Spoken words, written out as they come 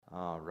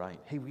All right.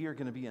 Hey, we are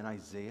going to be in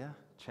Isaiah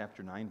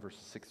chapter 9,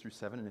 verses 6 through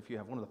 7. And if you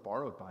have one of the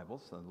borrowed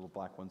Bibles, the little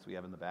black ones we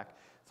have in the back,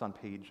 it's on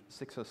page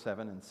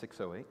 607 and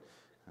 608.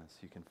 So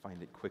you can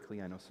find it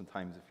quickly. I know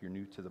sometimes if you're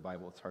new to the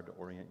Bible, it's hard to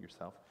orient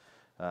yourself.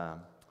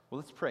 Well,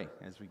 let's pray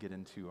as we get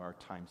into our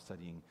time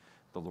studying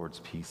the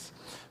Lord's peace.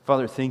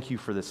 Father, thank you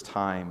for this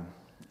time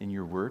in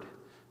your word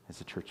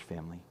as a church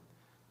family.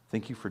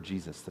 Thank you for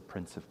Jesus, the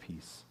Prince of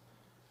Peace.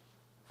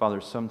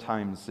 Father,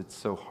 sometimes it's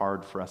so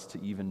hard for us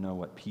to even know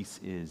what peace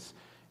is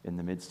in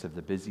the midst of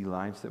the busy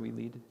lives that we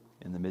lead,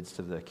 in the midst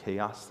of the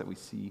chaos that we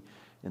see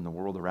in the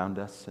world around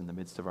us, in the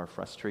midst of our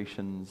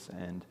frustrations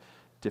and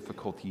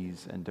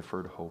difficulties and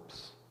deferred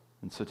hopes.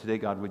 And so today,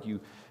 God, would you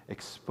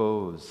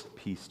expose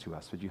peace to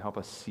us? Would you help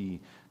us see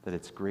that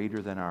it's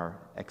greater than our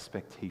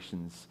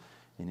expectations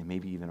and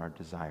maybe even our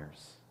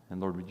desires?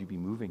 And Lord, would you be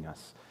moving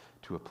us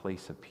to a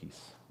place of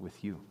peace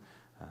with you,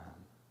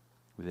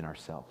 within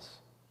ourselves,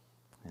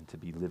 and to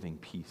be living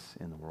peace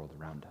in the world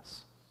around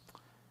us.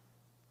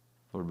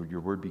 Lord, would your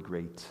word be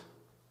great?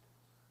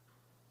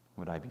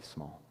 Would I be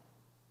small?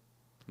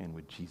 And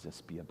would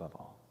Jesus be above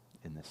all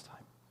in this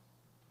time?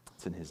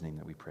 It's in his name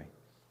that we pray.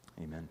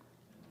 Amen.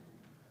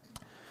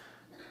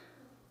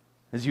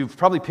 As you've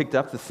probably picked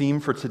up, the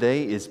theme for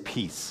today is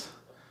peace.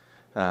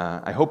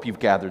 I hope you've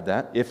gathered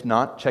that. If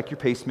not, check your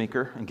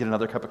pacemaker and get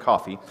another cup of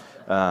coffee.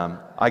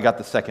 I got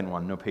the second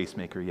one, no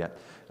pacemaker yet.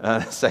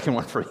 Second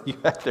one for you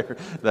back there.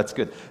 That's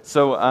good.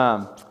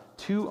 So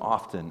too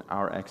often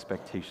our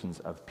expectations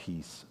of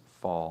peace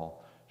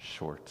fall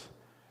short.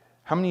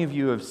 How many of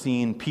you have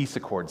seen peace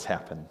accords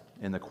happen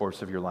in the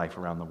course of your life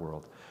around the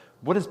world?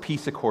 What does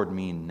peace accord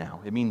mean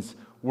now? It means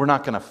we're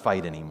not going to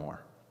fight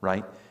anymore,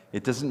 right?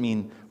 It doesn't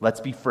mean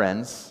let's be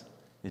friends.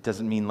 It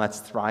doesn't mean let's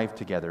thrive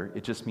together.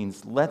 It just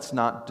means let's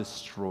not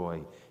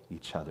destroy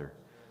each other.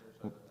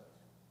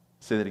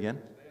 Say that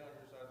again? Stay on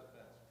your side of the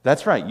fence.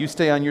 That's right. You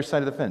stay on your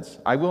side of the fence.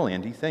 I will,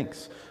 Andy.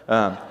 Thanks.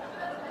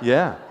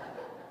 Yeah.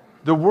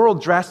 The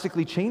world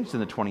drastically changed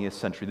in the 20th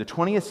century. The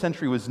 20th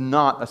century was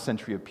not a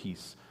century of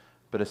peace,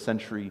 but a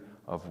century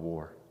of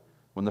war.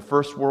 When the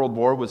First World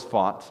War was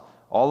fought,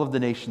 all of the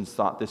nations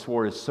thought this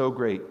war is so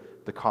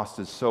great, the cost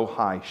is so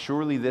high.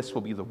 Surely this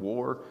will be the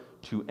war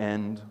to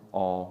end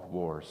all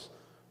wars.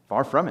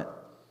 Far from it.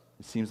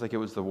 It seems like it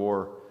was the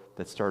war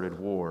that started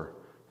war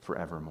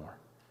forevermore.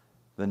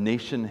 The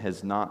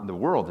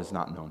world has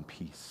not known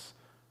peace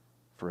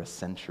for a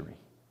century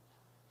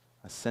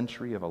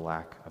of a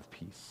lack of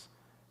peace.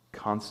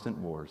 Constant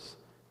wars,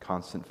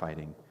 constant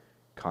fighting,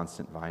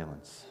 constant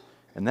violence.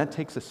 And that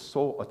takes a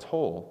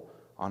toll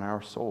on our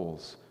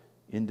souls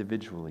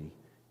individually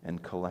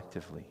and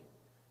collectively.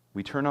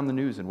 We turn on the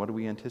news and what do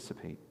we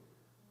anticipate?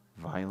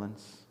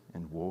 Violence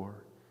and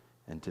war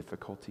and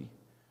difficulty.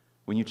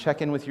 When you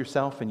check in with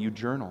yourself and you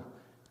journal,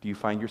 do you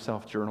find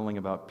yourself journaling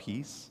about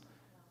peace?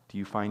 Do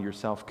you find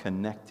yourself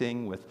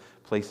connecting with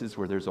places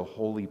where there's a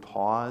holy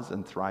pause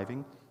and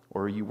thriving?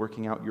 Or are you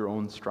working out your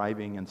own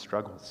striving and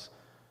struggles?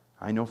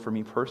 I know for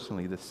me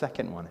personally, the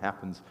second one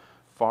happens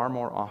far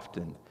more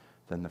often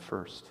than the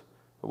first.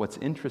 But what's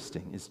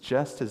interesting is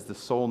just as the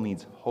soul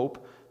needs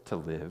hope to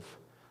live,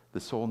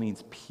 the soul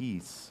needs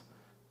peace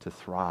to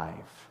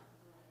thrive.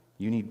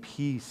 You need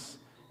peace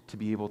to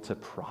be able to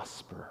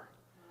prosper.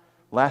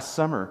 Last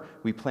summer,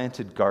 we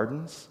planted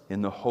gardens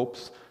in the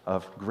hopes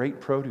of great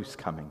produce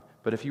coming.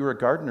 But if you were a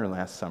gardener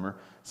last summer,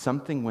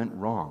 something went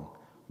wrong.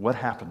 What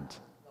happened?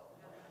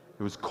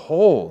 It was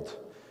cold,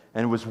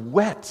 and it was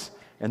wet,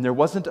 and there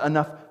wasn't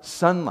enough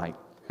sunlight.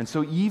 And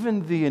so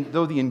even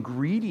though the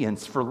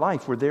ingredients for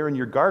life were there in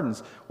your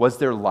gardens, was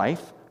there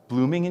life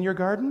blooming in your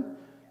garden?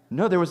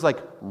 No, there was like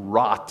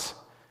rot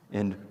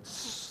and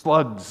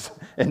slugs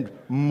and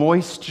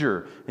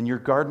moisture, and your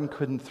garden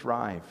couldn't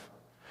thrive.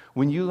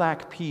 When you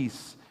lack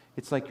peace,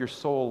 it's like your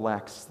soul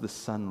lacks the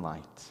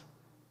sunlight.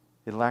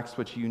 It lacks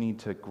what you need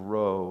to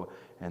grow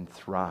and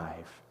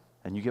thrive.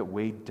 And you get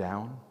weighed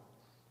down,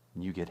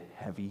 and you get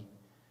heavy,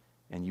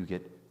 and you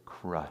get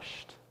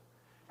crushed.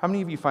 How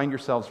many of you find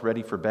yourselves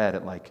ready for bed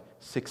at like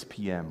 6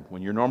 p.m.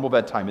 when your normal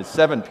bedtime is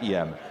 7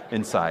 p.m.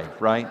 inside,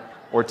 right?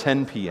 Or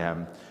 10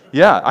 p.m.?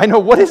 Yeah, I know.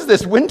 What is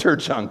this winter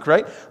junk,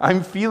 right?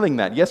 I'm feeling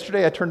that.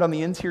 Yesterday I turned on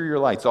the interior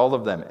lights, all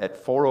of them,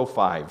 at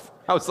 4:05.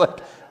 I was like,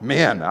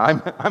 man,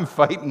 I'm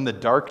fighting the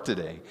dark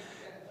today.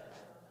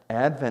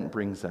 Advent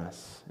brings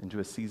us into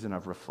a season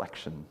of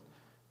reflection.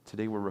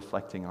 Today we're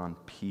reflecting on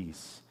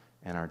peace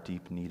and our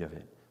deep need of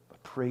it.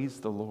 But praise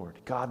the Lord.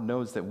 God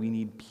knows that we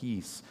need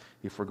peace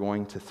if we're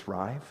going to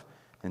thrive.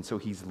 And so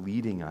he's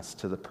leading us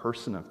to the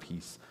person of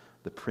peace,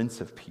 the Prince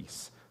of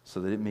Peace,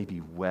 so that it may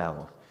be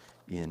well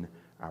in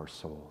our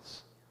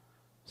souls.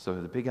 So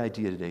the big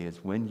idea today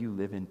is when you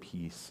live in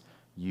peace,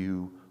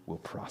 you will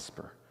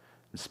prosper.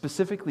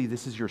 Specifically,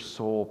 this is your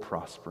soul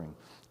prospering.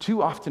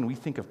 Too often we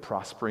think of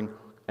prospering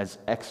as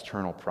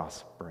external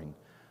prospering.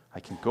 I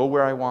can go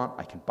where I want,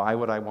 I can buy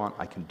what I want,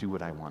 I can do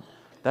what I want.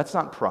 That's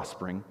not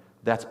prospering,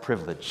 that's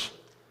privilege.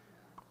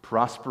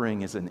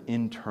 Prospering is an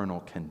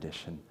internal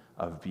condition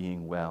of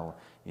being well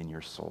in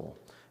your soul.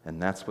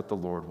 And that's what the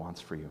Lord wants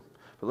for you.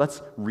 But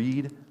let's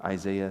read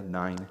Isaiah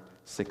 9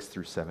 6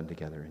 through 7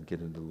 together and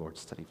get into the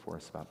Lord's study for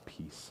us about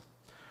peace.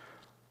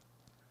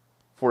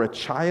 For a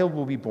child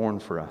will be born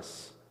for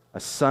us, a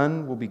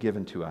son will be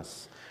given to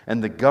us,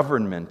 and the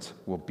government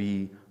will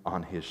be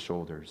on his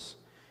shoulders.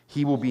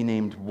 He will be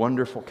named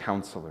Wonderful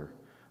Counselor,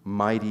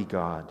 Mighty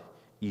God,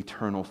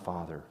 Eternal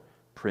Father,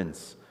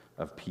 Prince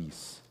of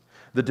Peace.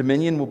 The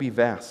dominion will be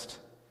vast,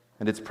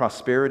 and its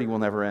prosperity will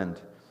never end.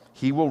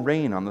 He will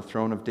reign on the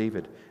throne of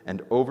David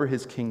and over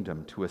his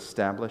kingdom to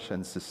establish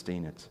and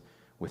sustain it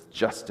with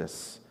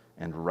justice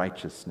and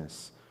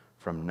righteousness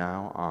from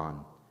now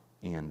on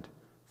and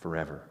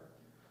forever.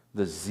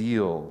 The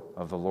zeal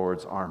of the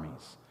Lord's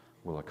armies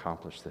will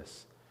accomplish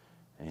this.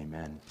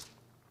 Amen.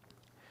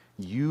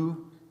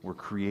 You were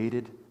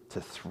created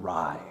to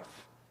thrive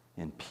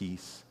in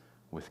peace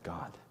with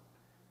God.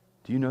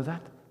 Do you know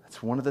that?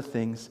 That's one of the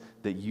things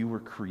that you were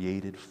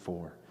created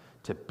for,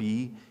 to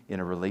be in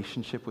a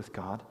relationship with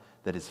God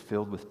that is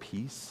filled with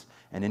peace.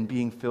 And in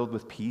being filled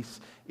with peace,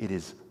 it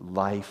is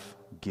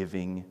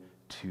life-giving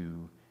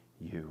to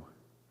you.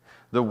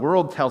 The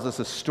world tells us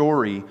a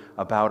story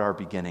about our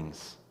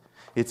beginnings.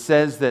 It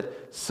says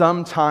that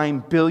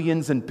sometime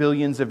billions and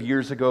billions of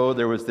years ago,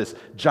 there was this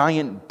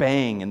giant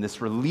bang and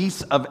this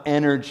release of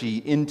energy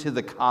into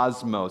the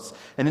cosmos.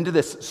 And into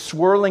this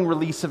swirling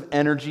release of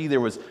energy, there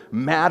was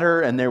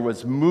matter and there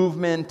was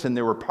movement and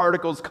there were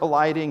particles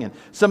colliding. And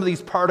some of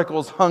these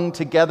particles hung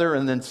together,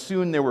 and then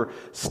soon there were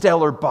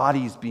stellar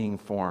bodies being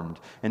formed.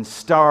 And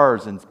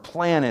stars and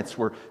planets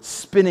were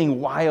spinning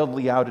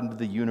wildly out into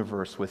the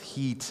universe with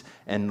heat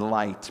and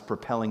light,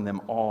 propelling them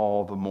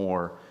all the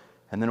more.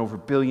 And then over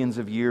billions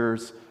of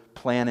years,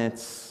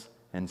 planets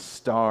and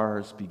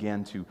stars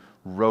began to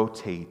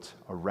rotate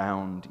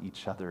around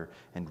each other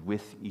and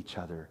with each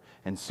other.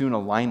 And soon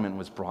alignment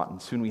was brought,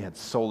 and soon we had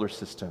solar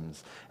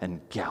systems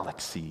and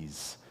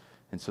galaxies.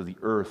 And so the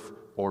earth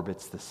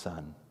orbits the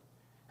sun.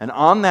 And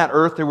on that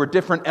earth, there were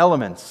different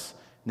elements.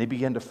 And they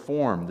began to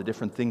form the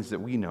different things that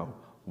we know,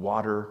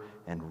 water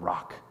and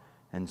rock.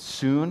 And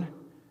soon,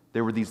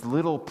 there were these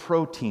little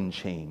protein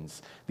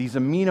chains, these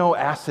amino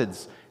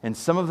acids, and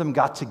some of them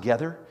got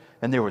together,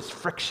 and there was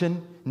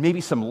friction,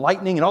 maybe some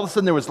lightning, and all of a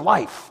sudden there was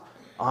life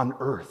on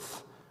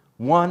Earth.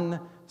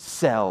 One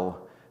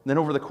cell. And then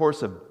over the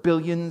course of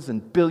billions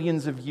and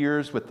billions of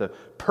years, with the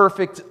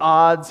perfect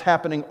odds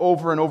happening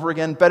over and over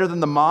again, better than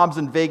the mobs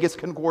in Vegas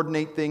can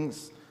coordinate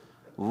things,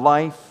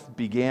 life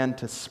began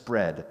to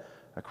spread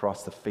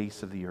across the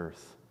face of the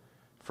Earth.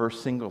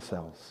 First single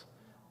cells,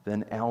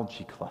 then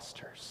algae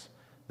clusters,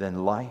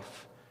 then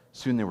life.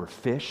 Soon there were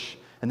fish,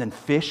 and then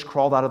fish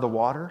crawled out of the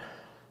water.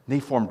 And they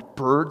formed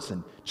birds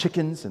and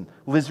chickens and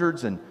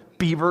lizards and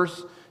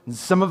beavers. And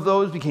some of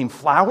those became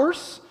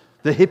flowers.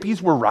 The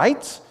hippies were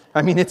right.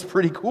 I mean, it's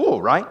pretty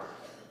cool, right?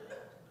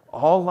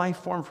 All life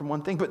formed from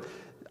one thing. But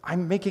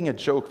I'm making a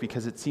joke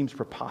because it seems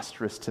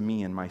preposterous to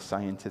me in my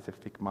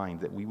scientific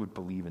mind that we would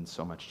believe in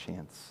so much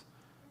chance.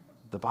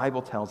 The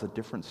Bible tells a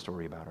different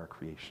story about our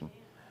creation.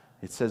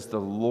 It says the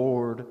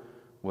Lord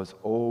was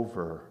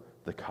over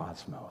the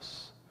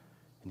cosmos,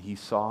 and he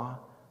saw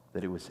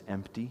that it was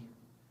empty.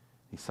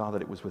 He saw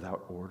that it was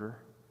without order,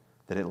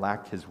 that it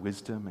lacked his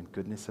wisdom and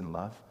goodness and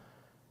love.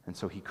 And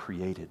so he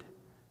created,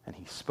 and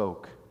he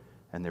spoke,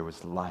 and there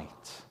was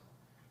light.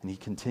 And he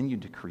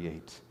continued to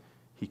create.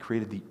 He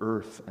created the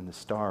earth and the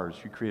stars.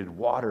 He created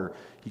water.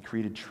 He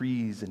created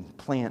trees and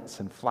plants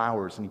and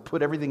flowers, and he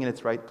put everything in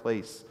its right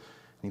place.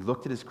 And he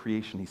looked at his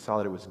creation. He saw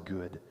that it was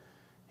good.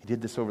 He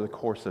did this over the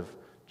course of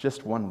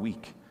just 1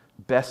 week.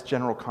 Best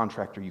general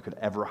contractor you could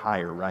ever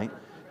hire, right?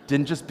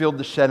 Didn't just build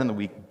the shed in the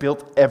week,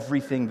 built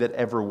everything that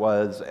ever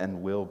was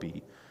and will be.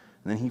 And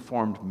then he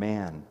formed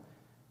man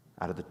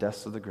out of the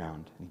dust of the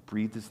ground, and he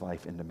breathed his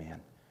life into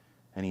man.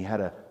 And he had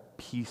a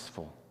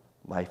peaceful,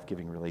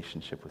 life-giving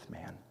relationship with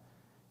man.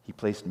 He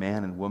placed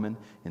man and woman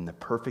in the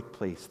perfect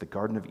place, the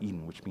Garden of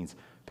Eden, which means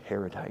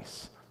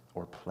paradise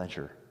or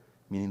pleasure,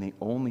 meaning they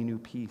only knew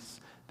peace,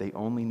 they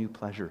only knew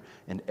pleasure.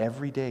 And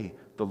every day,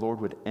 the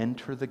Lord would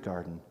enter the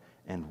garden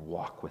and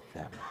walk with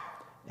them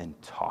and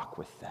talk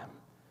with them.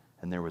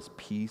 And there was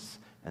peace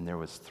and there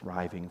was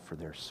thriving for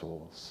their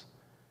souls.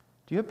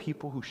 Do you have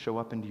people who show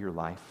up into your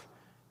life?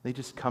 They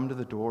just come to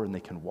the door and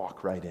they can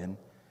walk right in.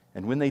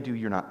 And when they do,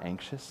 you're not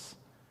anxious.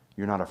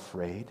 You're not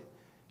afraid.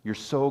 You're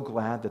so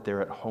glad that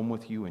they're at home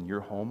with you in your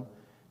home.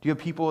 Do you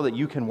have people that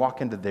you can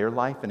walk into their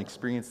life and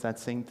experience that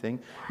same thing?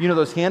 You know,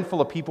 those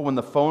handful of people, when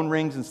the phone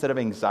rings, instead of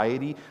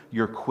anxiety,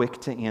 you're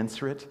quick to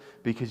answer it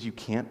because you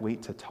can't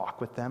wait to talk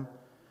with them?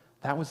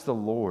 That was the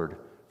Lord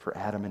for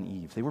Adam and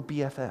Eve. They were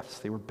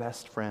BFFs. They were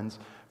best friends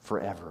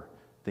forever.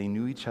 They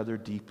knew each other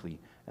deeply,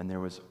 and there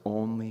was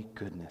only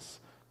goodness.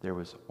 There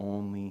was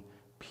only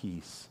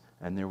peace,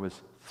 and there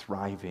was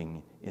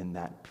thriving in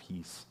that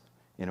peace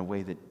in a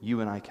way that you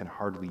and I can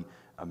hardly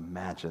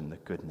imagine the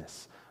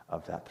goodness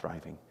of that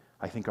thriving.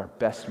 I think our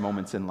best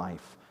moments in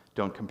life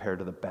don't compare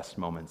to the best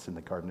moments in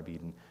the Garden of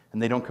Eden,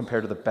 and they don't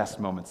compare to the best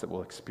moments that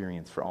we'll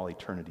experience for all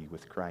eternity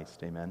with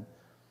Christ. Amen?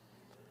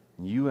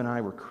 You and I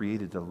were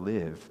created to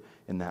live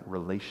in that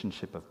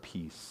relationship of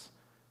peace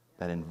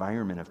that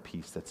environment of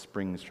peace that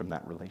springs from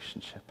that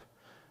relationship.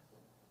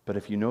 But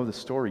if you know the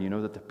story, you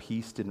know that the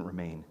peace didn't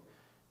remain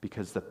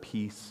because the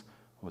peace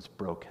was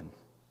broken.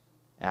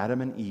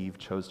 Adam and Eve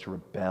chose to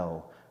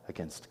rebel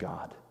against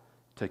God,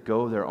 to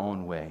go their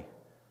own way,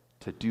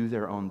 to do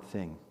their own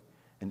thing.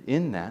 And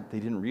in that,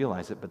 they didn't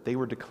realize it, but they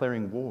were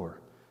declaring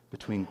war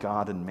between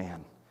God and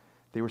man.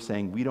 They were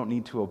saying, we don't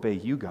need to obey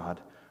you,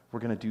 God. We're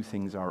going to do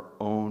things our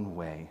own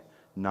way,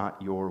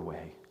 not your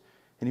way.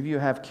 Any of you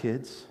have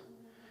kids?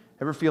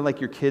 Ever feel like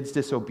your kid's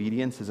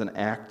disobedience is an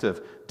act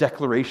of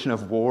declaration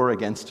of war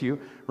against you,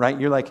 right?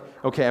 You're like,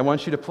 okay, I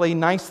want you to play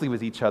nicely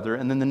with each other,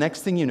 and then the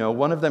next thing you know,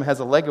 one of them has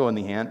a Lego in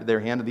their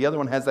hand, and the other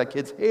one has that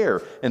kid's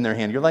hair in their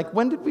hand. You're like,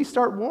 when did we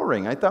start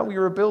warring? I thought we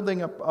were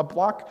building a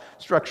block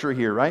structure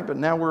here, right? But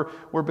now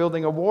we're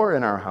building a war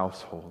in our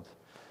household.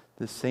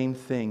 The same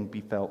thing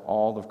befell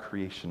all of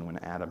creation when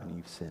Adam and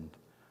Eve sinned.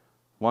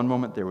 One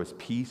moment there was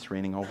peace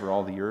reigning over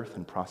all the earth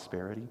and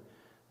prosperity.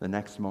 The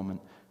next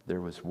moment there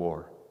was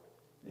war.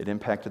 It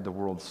impacted the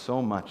world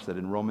so much that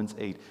in Romans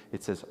 8,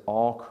 it says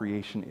all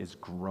creation is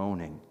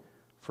groaning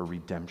for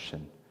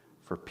redemption,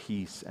 for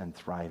peace and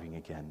thriving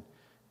again.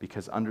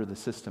 Because under the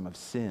system of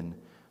sin,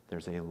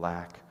 there's a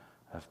lack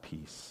of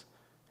peace.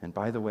 And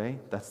by the way,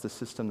 that's the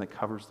system that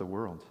covers the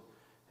world.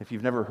 If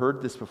you've never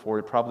heard this before,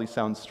 it probably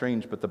sounds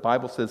strange, but the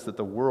Bible says that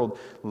the world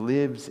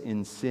lives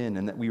in sin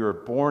and that we were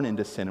born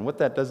into sin. And what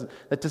that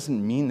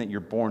doesn't mean that you're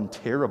born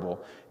terrible.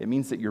 It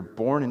means that you're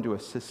born into a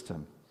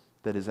system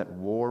that is at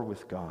war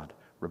with God,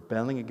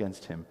 rebelling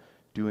against him,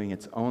 doing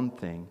its own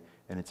thing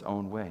in its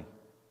own way.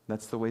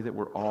 That's the way that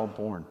we're all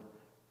born.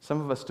 Some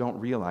of us don't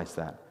realize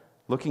that.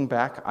 Looking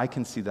back, I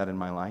can see that in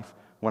my life.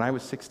 When I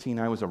was 16,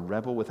 I was a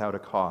rebel without a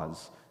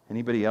cause.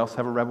 Anybody else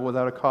have a rebel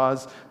without a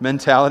cause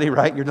mentality,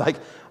 right? You're like,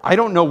 I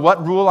don't know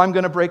what rule I'm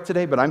going to break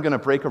today, but I'm going to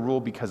break a rule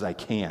because I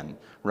can,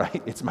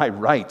 right? It's my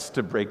right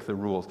to break the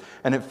rules.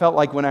 And it felt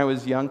like when I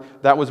was young,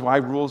 that was why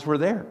rules were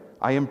there.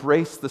 I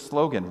embraced the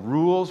slogan,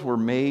 rules were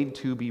made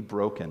to be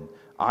broken.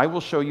 I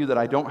will show you that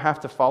I don't have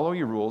to follow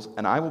your rules,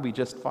 and I will be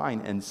just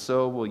fine, and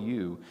so will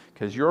you,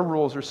 because your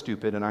rules are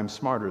stupid and I'm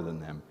smarter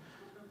than them.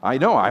 I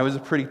know, I was a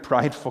pretty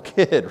prideful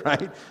kid,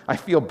 right? I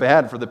feel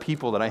bad for the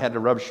people that I had to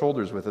rub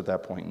shoulders with at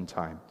that point in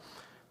time.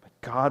 But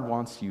God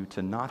wants you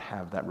to not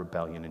have that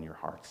rebellion in your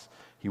hearts.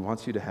 He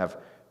wants you to have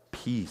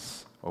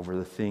peace over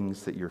the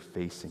things that you're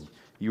facing.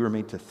 You were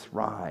made to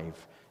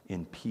thrive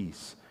in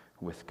peace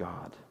with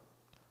God.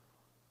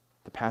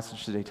 The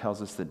passage today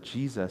tells us that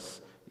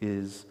Jesus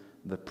is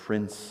the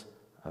Prince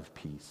of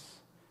Peace.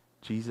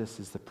 Jesus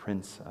is the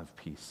Prince of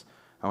Peace.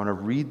 I want to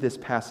read this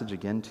passage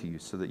again to you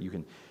so that you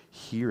can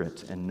hear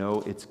it and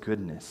know its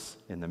goodness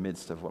in the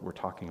midst of what we're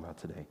talking about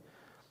today.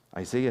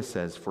 Isaiah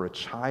says, "For a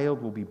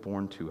child will be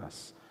born to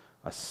us,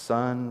 a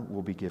son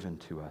will be given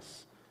to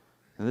us."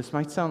 Now this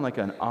might sound like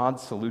an odd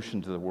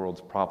solution to the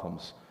world's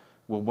problems.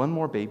 Will one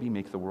more baby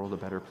make the world a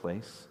better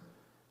place?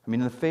 I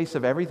mean, in the face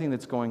of everything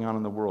that's going on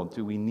in the world,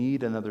 do we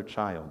need another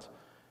child?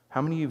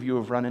 How many of you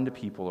have run into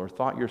people or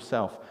thought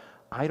yourself,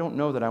 I don't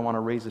know that I want to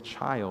raise a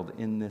child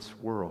in this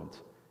world.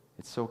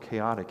 It's so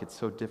chaotic, it's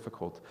so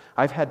difficult.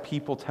 I've had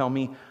people tell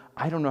me,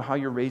 I don't know how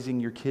you're raising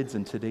your kids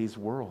in today's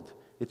world.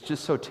 It's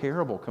just so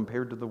terrible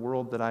compared to the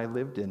world that I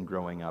lived in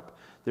growing up.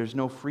 There's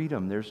no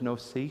freedom, there's no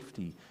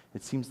safety.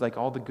 It seems like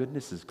all the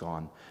goodness is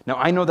gone. Now,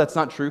 I know that's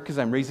not true because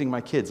I'm raising my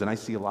kids and I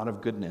see a lot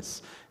of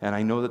goodness. And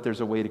I know that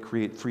there's a way to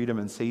create freedom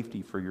and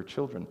safety for your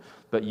children.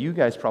 But you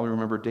guys probably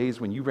remember days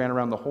when you ran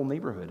around the whole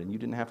neighborhood and you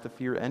didn't have to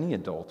fear any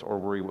adult or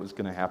worry what was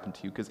going to happen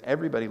to you because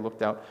everybody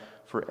looked out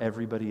for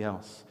everybody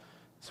else.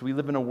 So we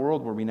live in a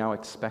world where we now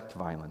expect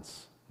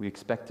violence. We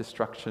expect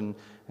destruction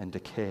and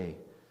decay.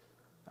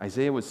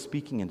 Isaiah was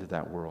speaking into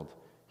that world.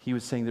 He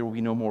was saying there will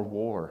be no more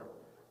war.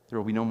 There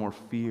will be no more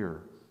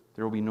fear.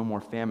 There will be no more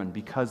famine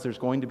because there's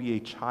going to be a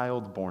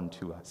child born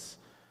to us.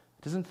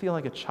 It doesn't feel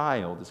like a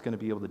child is going to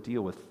be able to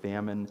deal with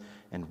famine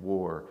and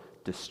war,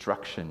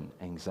 destruction,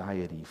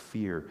 anxiety,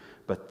 fear.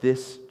 But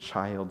this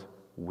child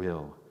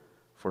will.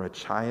 For a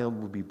child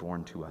will be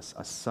born to us.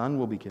 A son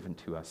will be given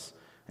to us.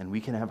 And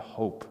we can have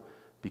hope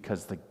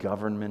because the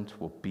government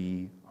will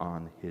be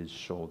on his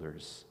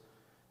shoulders.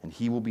 And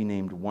he will be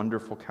named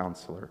Wonderful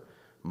Counselor,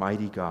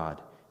 Mighty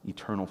God,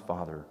 Eternal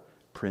Father,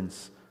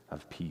 Prince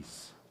of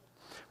Peace.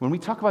 When we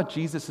talk about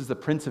Jesus as the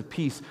Prince of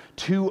Peace,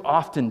 too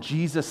often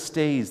Jesus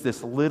stays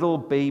this little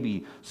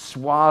baby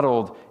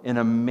swaddled in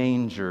a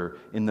manger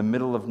in the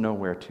middle of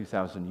nowhere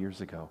 2,000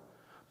 years ago.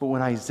 But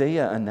when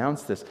Isaiah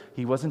announced this,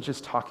 he wasn't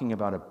just talking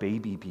about a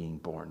baby being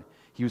born.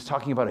 He was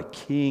talking about a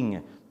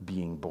king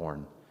being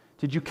born.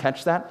 Did you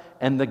catch that?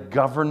 And the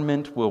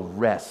government will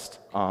rest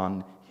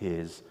on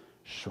his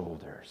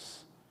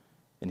shoulders.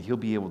 And he'll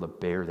be able to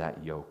bear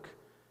that yoke.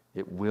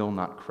 It will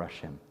not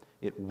crush him.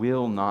 It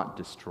will not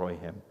destroy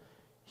him.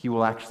 He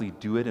will actually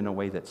do it in a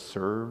way that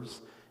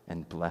serves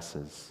and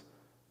blesses,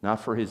 not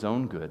for his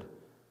own good,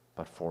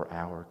 but for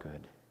our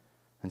good.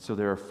 And so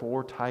there are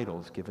 4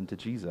 titles given to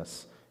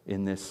Jesus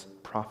in this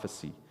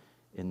prophecy,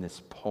 in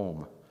this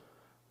poem.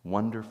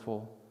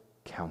 Wonderful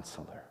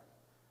Counselor,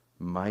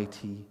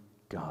 Mighty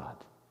God,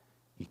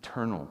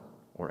 eternal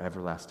or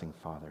everlasting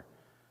Father,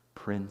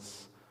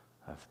 Prince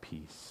of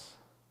Peace.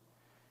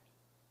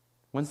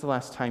 When's the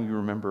last time you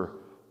remember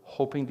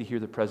hoping to hear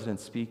the president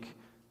speak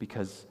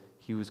because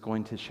he was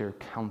going to share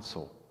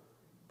counsel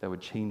that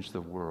would change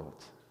the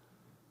world,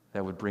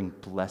 that would bring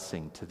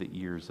blessing to the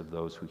ears of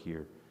those who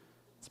hear?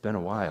 It's been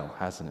a while,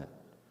 hasn't it?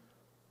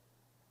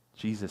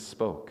 Jesus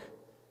spoke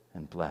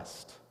and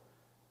blessed.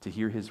 To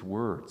hear his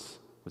words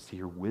was to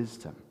hear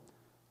wisdom,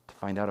 to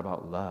find out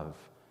about love.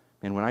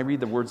 And when I read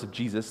the words of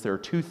Jesus, there are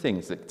two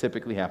things that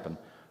typically happen.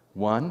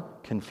 One,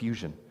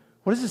 confusion.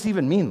 What does this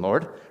even mean,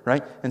 Lord?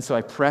 Right? And so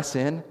I press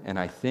in and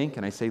I think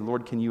and I say,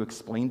 Lord, can you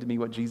explain to me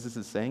what Jesus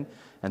is saying?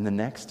 And the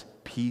next,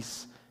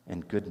 peace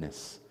and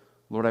goodness.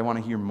 Lord, I want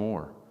to hear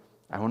more.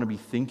 I want to be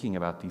thinking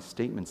about these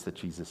statements that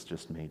Jesus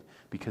just made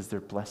because they're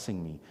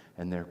blessing me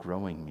and they're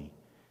growing me.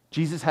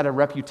 Jesus had a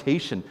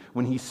reputation.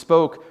 When he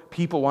spoke,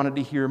 people wanted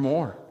to hear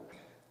more.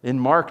 In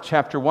Mark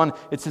chapter 1,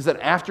 it says that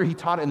after he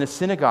taught in the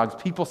synagogues,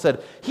 people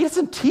said, he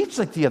doesn't teach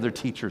like the other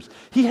teachers.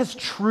 He has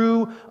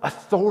true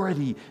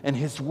authority, and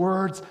his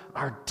words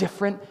are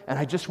different, and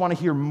I just want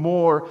to hear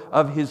more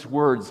of his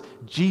words.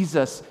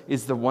 Jesus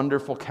is the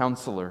wonderful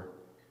counselor.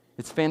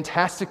 It's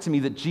fantastic to me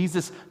that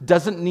Jesus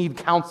doesn't need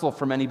counsel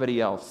from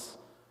anybody else.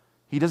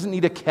 He doesn't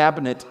need a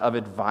cabinet of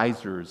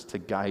advisors to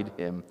guide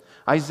him.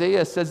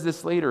 Isaiah says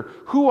this later,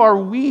 who are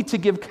we to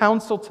give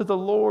counsel to the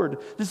Lord?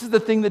 This is the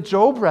thing that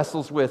Job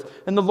wrestles with.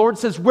 And the Lord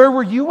says, where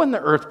were you when the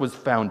earth was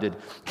founded?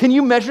 Can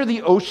you measure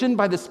the ocean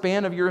by the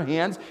span of your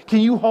hands? Can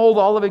you hold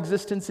all of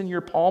existence in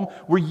your palm?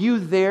 Were you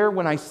there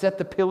when I set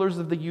the pillars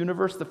of the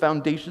universe, the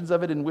foundations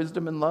of it in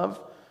wisdom and love?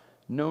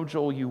 No,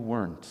 Joel, you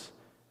weren't.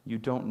 You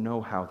don't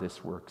know how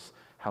this works,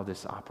 how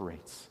this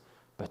operates.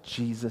 But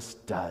Jesus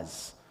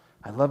does.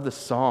 I love the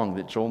song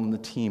that Joel and the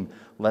team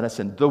led us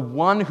in. The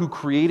one who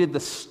created the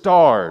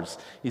stars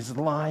is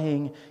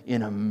lying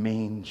in a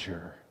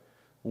manger,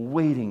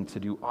 waiting to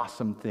do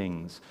awesome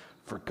things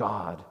for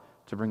God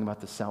to bring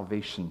about the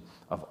salvation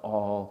of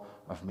all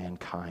of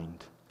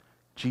mankind.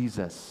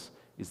 Jesus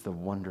is the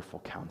wonderful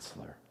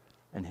counselor,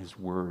 and his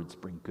words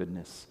bring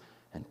goodness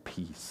and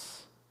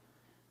peace.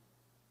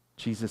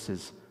 Jesus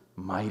is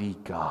mighty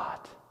God,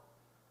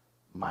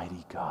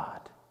 mighty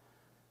God.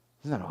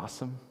 Isn't that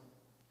awesome?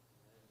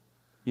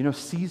 You know,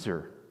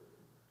 Caesar,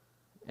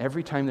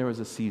 every time there was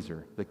a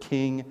Caesar, the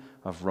king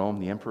of Rome,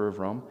 the emperor of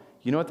Rome,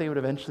 you know what they would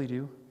eventually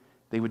do?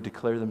 They would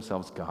declare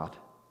themselves God.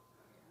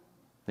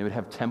 They would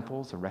have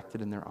temples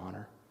erected in their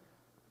honor.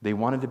 They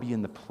wanted to be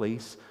in the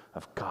place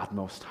of God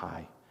Most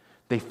High.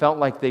 They felt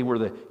like they were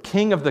the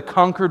king of the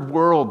conquered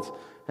world,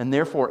 and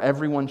therefore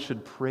everyone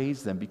should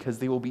praise them because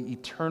they will be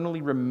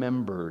eternally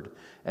remembered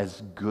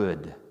as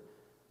good,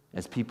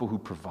 as people who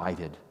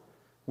provided.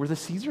 Were the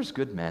Caesars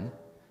good men?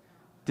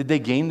 Did they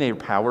gain their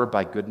power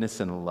by goodness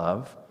and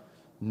love?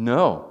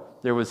 No.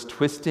 There was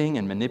twisting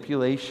and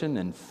manipulation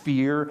and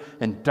fear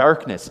and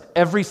darkness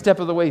every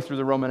step of the way through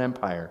the Roman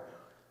Empire.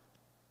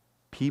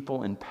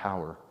 People in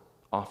power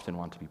often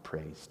want to be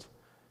praised.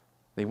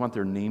 They want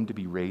their name to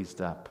be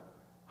raised up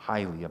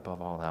highly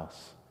above all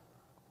else.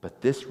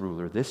 But this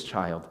ruler, this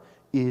child,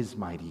 is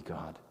mighty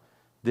God.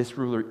 This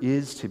ruler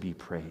is to be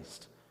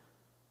praised.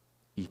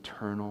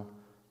 Eternal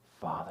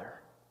Father.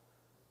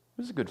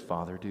 What does a good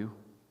father do?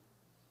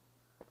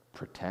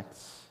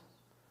 Protects,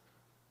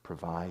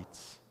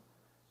 provides,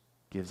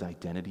 gives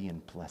identity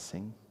and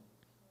blessing,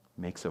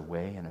 makes a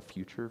way and a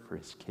future for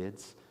his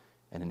kids,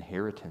 an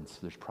inheritance.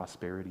 There's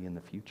prosperity in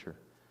the future.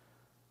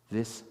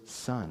 This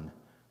Son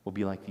will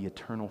be like the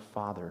eternal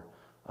Father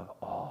of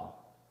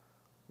all.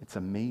 It's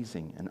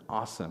amazing and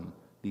awesome,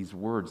 these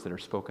words that are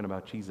spoken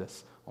about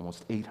Jesus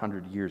almost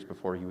 800 years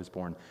before he was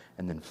born.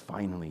 And then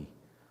finally,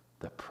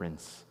 the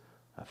Prince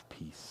of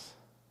Peace.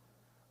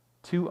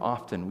 Too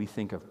often we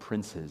think of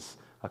princes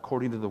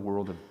according to the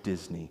world of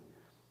Disney.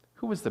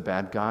 Who was the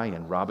bad guy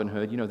in Robin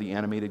Hood? You know, the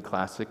animated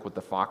classic with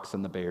the fox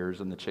and the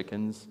bears and the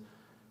chickens?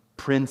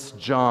 Prince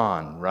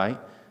John, right?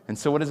 And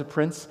so what is a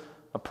prince?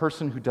 A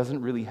person who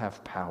doesn't really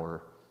have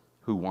power,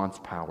 who wants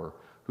power,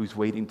 who's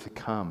waiting to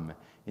come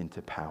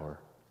into power.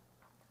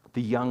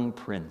 The young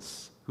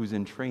prince who's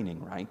in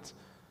training, right?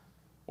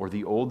 Or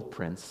the old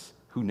prince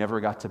who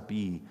never got to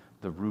be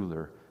the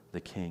ruler,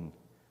 the king.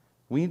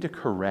 We need to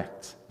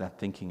correct that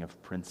thinking of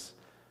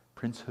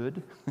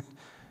princehood.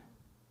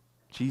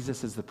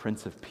 Jesus is the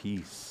Prince of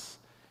Peace,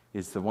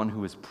 is the one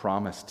who is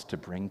promised to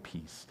bring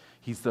peace.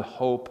 He's the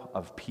hope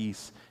of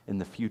peace in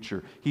the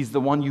future. He's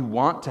the one you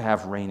want to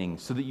have reigning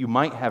so that you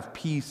might have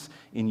peace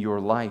in your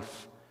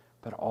life.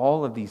 But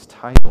all of these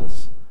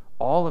titles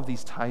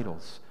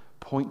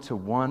point to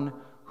one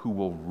who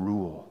will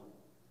rule.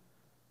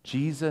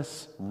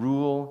 Jesus'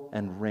 rule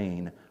and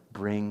reign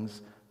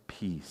brings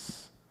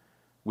peace.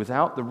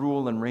 Without the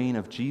rule and reign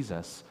of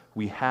Jesus,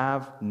 we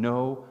have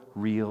no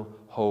real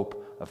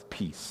hope of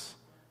peace.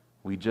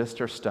 We just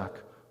are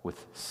stuck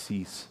with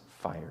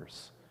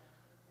ceasefires.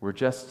 We're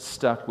just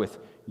stuck with,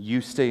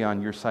 you stay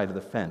on your side of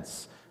the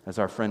fence, as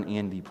our friend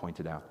Andy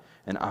pointed out,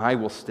 and I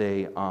will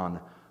stay on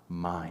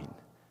mine,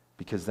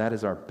 because that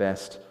is our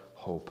best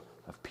hope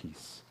of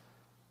peace.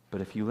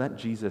 But if you let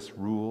Jesus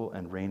rule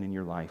and reign in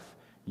your life,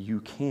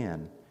 you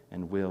can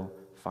and will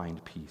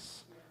find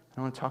peace.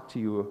 I want to talk to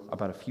you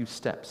about a few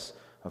steps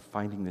of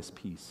finding this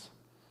peace.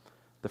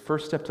 The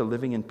first step to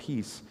living in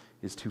peace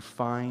is to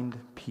find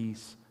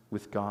peace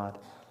with God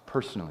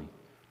personally,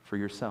 for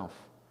yourself.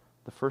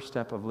 The first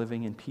step of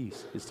living in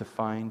peace is to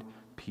find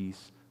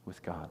peace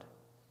with God.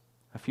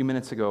 A few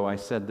minutes ago, I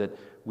said that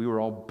we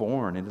were all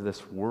born into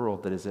this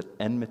world that is at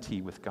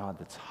enmity with God,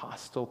 that's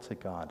hostile to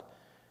God.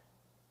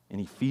 In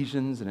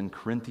Ephesians and in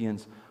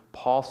Corinthians,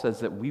 Paul says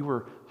that we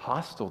were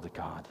hostile to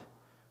God.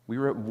 We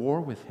were at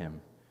war with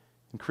him.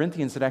 In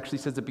Corinthians, it actually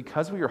says that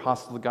because we are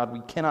hostile to God,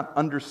 we cannot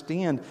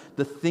understand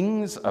the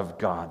things of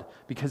God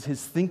because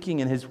his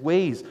thinking and his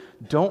ways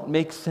don't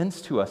make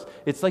sense to us.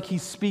 It's like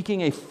he's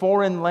speaking a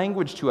foreign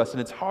language to us, and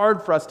it's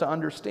hard for us to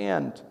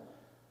understand.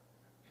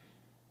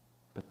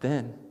 But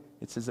then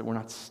it says that we're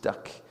not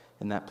stuck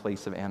in that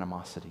place of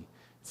animosity.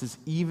 It says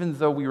even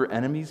though we were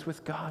enemies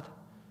with God,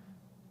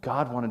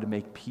 God wanted to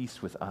make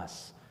peace with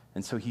us.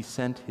 And so he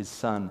sent his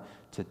son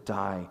to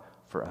die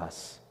for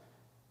us.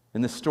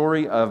 In the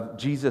story of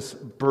Jesus'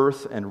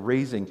 birth and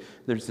raising,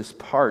 there's this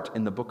part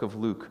in the book of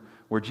Luke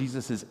where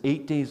Jesus is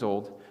 8 days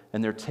old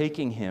and they're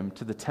taking him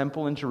to the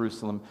temple in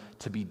Jerusalem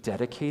to be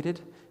dedicated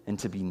and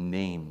to be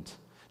named.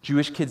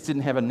 Jewish kids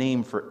didn't have a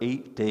name for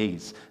 8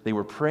 days. They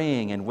were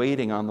praying and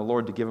waiting on the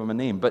Lord to give them a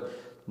name, but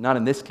not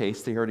in this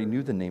case. They already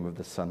knew the name of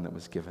the son that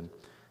was given.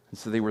 And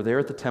so they were there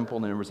at the temple,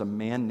 and there was a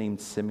man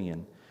named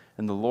Simeon.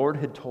 And the Lord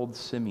had told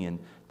Simeon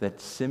that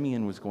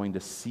Simeon was going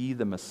to see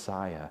the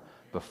Messiah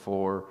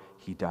before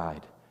he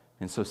died.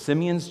 And so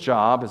Simeon's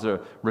job as a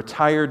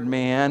retired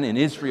man in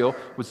Israel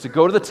was to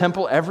go to the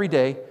temple every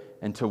day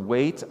and to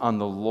wait on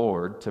the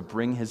Lord to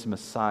bring his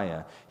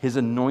Messiah, his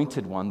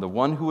anointed one, the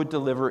one who would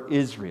deliver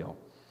Israel.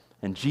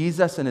 And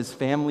Jesus and his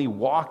family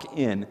walk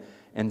in,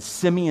 and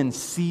Simeon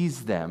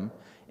sees them,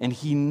 and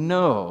he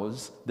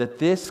knows that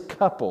this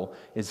couple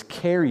is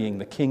carrying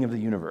the King of the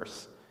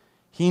universe.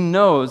 He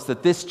knows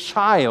that this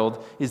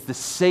child is the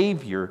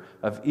Savior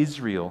of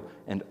Israel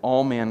and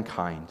all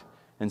mankind.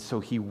 And so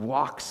he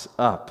walks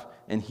up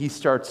and he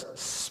starts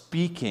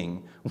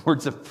speaking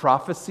words of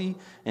prophecy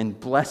and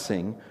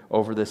blessing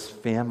over this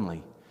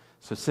family.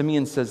 So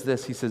Simeon says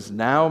this, he says,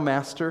 "Now,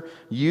 Master,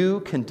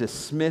 you can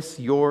dismiss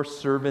your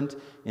servant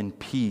in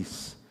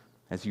peace,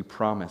 as you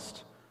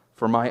promised.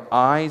 For my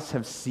eyes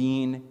have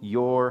seen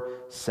your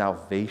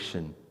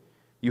salvation.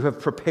 You have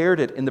prepared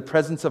it in the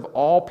presence of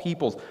all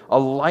peoples, a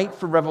light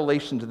for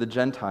revelation to the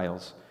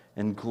Gentiles,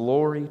 and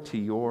glory to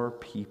your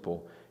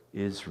people,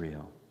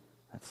 Israel."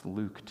 That's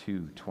Luke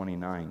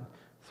 2:29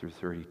 through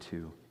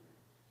 32.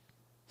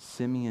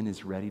 Simeon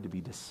is ready to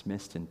be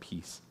dismissed in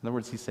peace. In other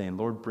words, he's saying,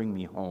 Lord, bring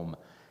me home.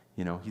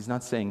 He's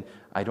not saying,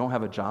 I don't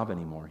have a job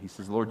anymore. He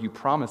says, Lord, you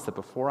promised that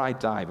before I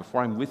die,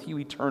 before I'm with you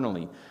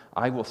eternally,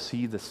 I will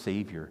see the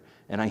Savior.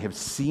 And I have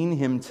seen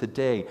him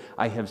today.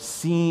 I have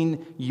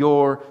seen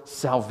your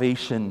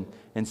salvation.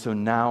 And so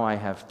now I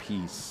have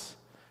peace.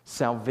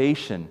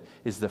 Salvation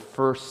is the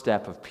first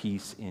step of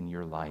peace in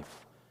your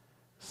life.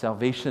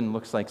 Salvation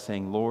looks like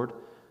saying, Lord,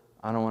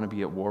 I don't want to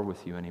be at war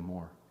with you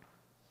anymore.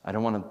 I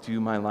don't want to do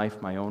my life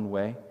my own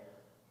way.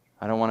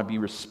 I don't want to be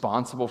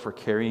responsible for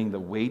carrying the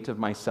weight of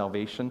my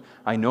salvation.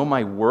 I know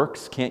my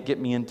works can't get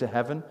me into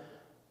heaven.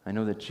 I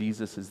know that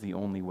Jesus is the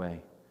only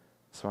way.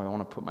 So I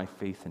want to put my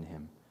faith in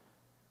him.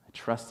 I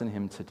trust in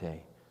him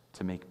today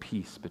to make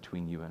peace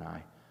between you and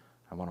I.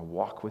 I want to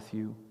walk with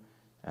you,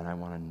 and I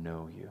want to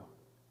know you.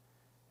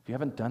 If you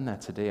haven't done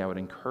that today, I would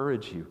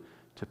encourage you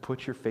to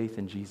put your faith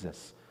in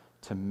Jesus,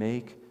 to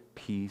make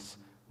peace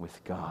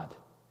with God.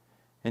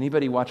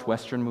 Anybody watch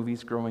Western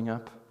movies growing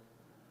up?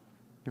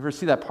 You ever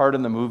see that part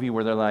in the movie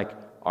where they're like,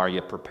 are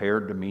you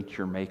prepared to meet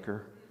your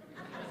maker?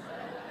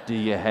 Do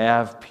you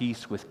have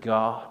peace with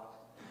God?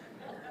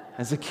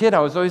 As a kid, I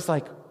was always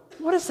like,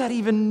 what does that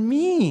even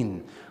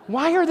mean?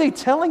 Why are they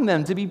telling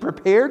them to be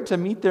prepared to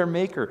meet their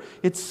maker?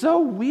 It's so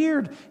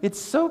weird. It's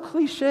so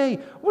cliche.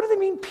 What do they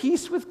mean,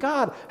 peace with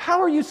God?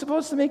 How are you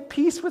supposed to make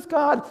peace with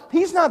God?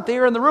 He's not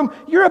there in the room.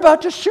 You're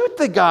about to shoot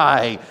the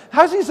guy.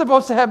 How's he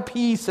supposed to have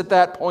peace at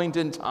that point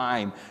in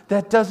time?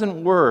 That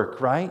doesn't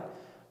work, right?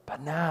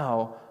 But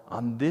now,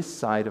 on this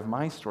side of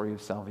my story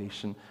of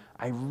salvation,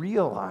 I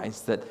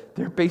realize that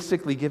they're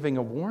basically giving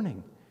a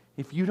warning.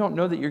 If you don't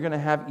know that you're going to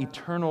have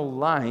eternal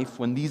life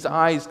when these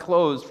eyes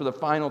close for the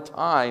final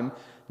time,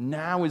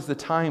 now is the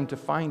time to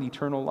find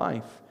eternal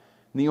life.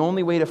 And the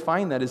only way to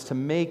find that is to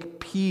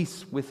make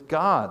peace with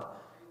God.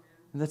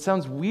 And that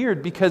sounds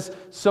weird because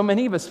so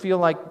many of us feel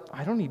like,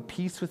 I don't need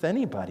peace with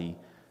anybody.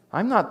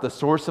 I'm not the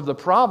source of the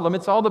problem.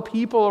 It's all the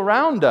people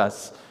around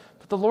us.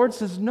 But the Lord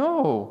says,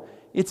 no.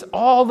 It's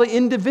all the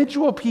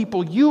individual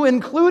people, you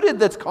included,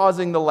 that's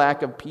causing the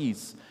lack of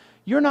peace.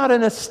 You're not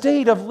in a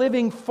state of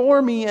living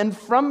for me and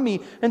from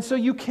me, and so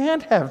you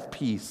can't have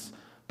peace.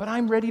 But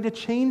I'm ready to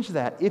change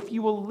that if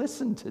you will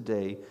listen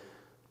today.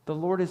 The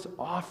Lord is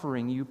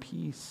offering you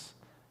peace.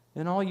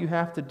 And all you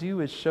have to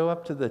do is show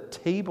up to the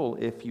table,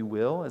 if you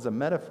will, as a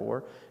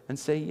metaphor, and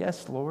say,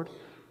 yes, Lord,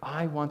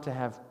 I want to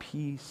have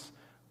peace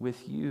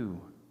with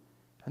you.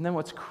 And then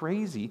what's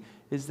crazy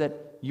is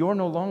that you're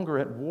no longer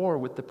at war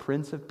with the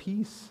Prince of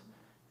Peace.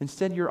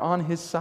 Instead, you're on his side.